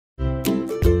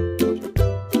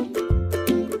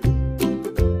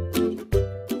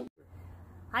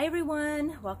Hi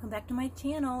everyone, welcome back to my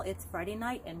channel. It's Friday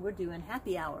night and we're doing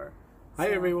happy hour. Hi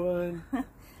everyone.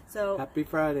 So happy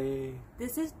Friday.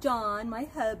 This is John, my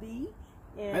hubby.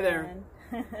 And, hi there.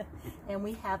 And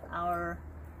we have our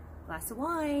glass of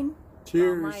wine.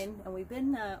 Cheers. Wine, and we've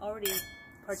been already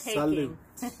partaking.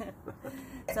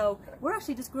 So we're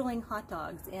actually just grilling hot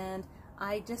dogs, and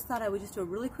I just thought I would just do a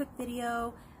really quick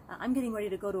video. I'm getting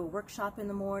ready to go to a workshop in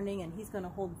the morning, and he's going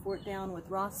to hold the fort down with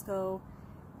Roscoe.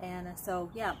 And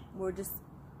so, yeah, we're just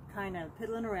kind of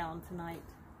piddling around tonight.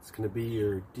 It's going to be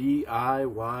your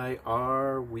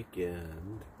DIYR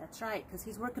weekend. That's right, because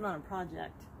he's working on a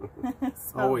project.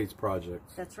 So, always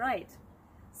projects. That's right.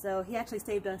 So he actually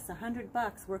saved us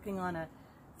 $100 working on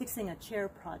fixing a chair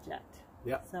project.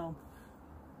 Yeah. So,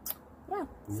 yeah.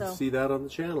 You'll see that on the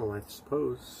channel, I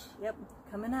suppose. Yep,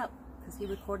 coming up, because he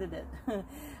recorded it.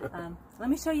 So let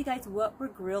me show you guys what we're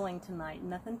grilling tonight.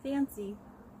 Nothing fancy.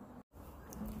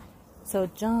 So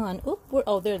John,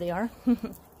 oh, there they are.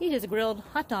 He just grilled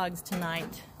hot dogs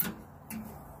tonight.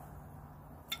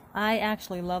 I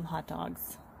actually love hot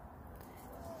dogs.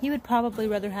 He would probably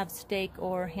rather have steak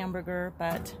or hamburger,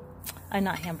 but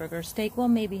not hamburger, steak. Well,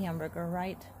 maybe hamburger,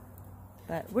 right?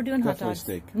 But we're doing definitely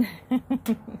hot dogs.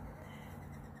 Steak.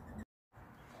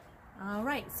 All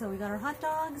right, so we got our hot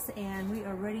dogs, and we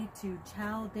are ready to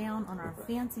chow down on our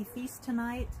fancy feast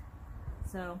tonight.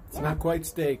 So it's not quite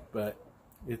steak, but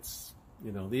it's,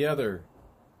 you know, the other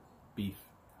beef.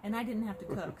 And I didn't have to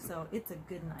cook, so it's a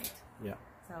good night. Yeah.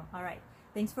 So, all right.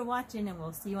 Thanks for watching, and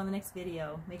we'll see you on the next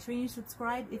video. Make sure you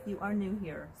subscribe if you are new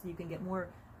here, so you can get more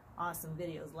awesome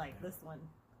videos like this one.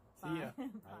 Bye. See ya.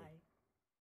 Bye.